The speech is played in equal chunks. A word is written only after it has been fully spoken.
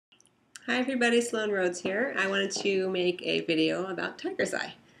Hi everybody, Sloan Rhodes here. I wanted to make a video about Tiger's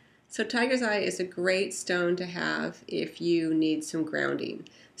Eye. So Tiger's Eye is a great stone to have if you need some grounding.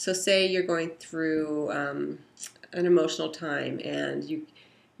 So say you're going through an emotional time and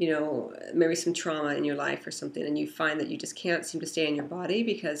maybe some trauma in your life or something, and you find that you just can't seem to stay in your body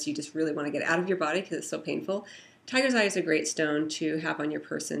because you just really want to get out of your body because it's so painful. Tiger's Eye is a great stone to have on your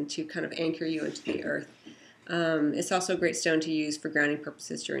person to kind of anchor you into the earth. It's also a great stone to use for grounding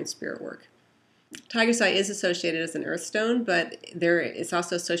purposes during spirit work. Tiger's Eye is associated as an earth stone, but it's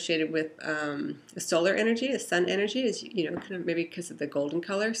also associated with the solar energy, the sun energy, is kind of maybe because of the golden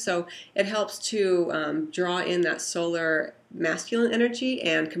color. So it helps to draw in that solar masculine energy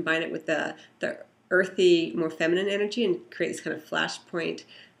and combine it with the earthy, more feminine energy and create this kind of flashpoint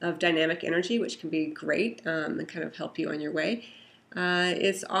of dynamic energy, which can be great and kind of help you on your way.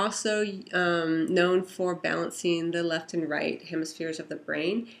 It's also known for balancing the left and right hemispheres of the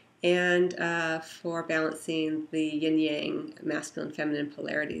brain and for balancing the yin-yang, masculine, feminine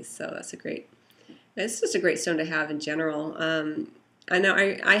polarities. So it's just a great stone to have in general. I know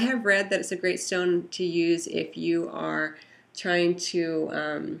I have read that it's a great stone to use if you are trying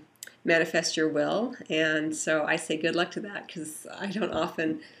to manifest your will, and so I say good luck to that because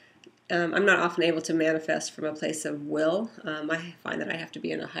I'm not often able to manifest from a place of will. I find that I have to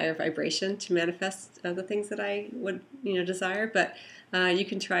be in a higher vibration to manifest the things that I would, desire. But you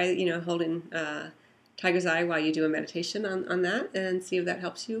can try, holding Tiger's Eye while you do a meditation on that and see if that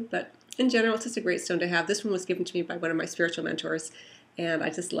helps you. But in general, it's just a great stone to have. This one was given to me by one of my spiritual mentors, and I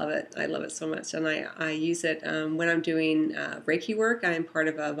just love it. I love it so much, and I use it when I'm doing Reiki work. I'm part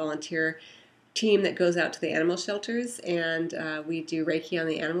of a volunteer team that goes out to the animal shelters, and we do Reiki on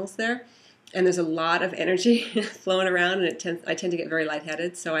the animals there. And there's a lot of energy flowing around, and I tend to get very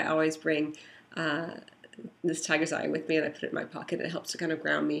lightheaded, so I always bring this Tiger's Eye with me, and I put it in my pocket, and it helps to kind of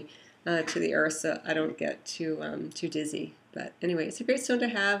ground me to the earth so I don't get too dizzy. But anyway, it's a great stone to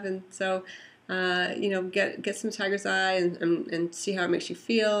have, and so get some Tiger's Eye and see how it makes you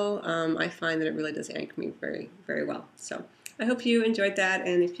feel. I find that it really does anchor me very, very well. So I hope you enjoyed that,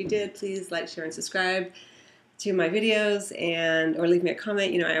 and if you did, please like, share, and subscribe to my videos or leave me a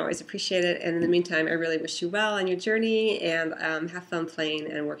comment. I always appreciate it. And in the meantime, I really wish you well on your journey, and have fun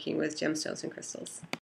playing and working with gemstones and crystals.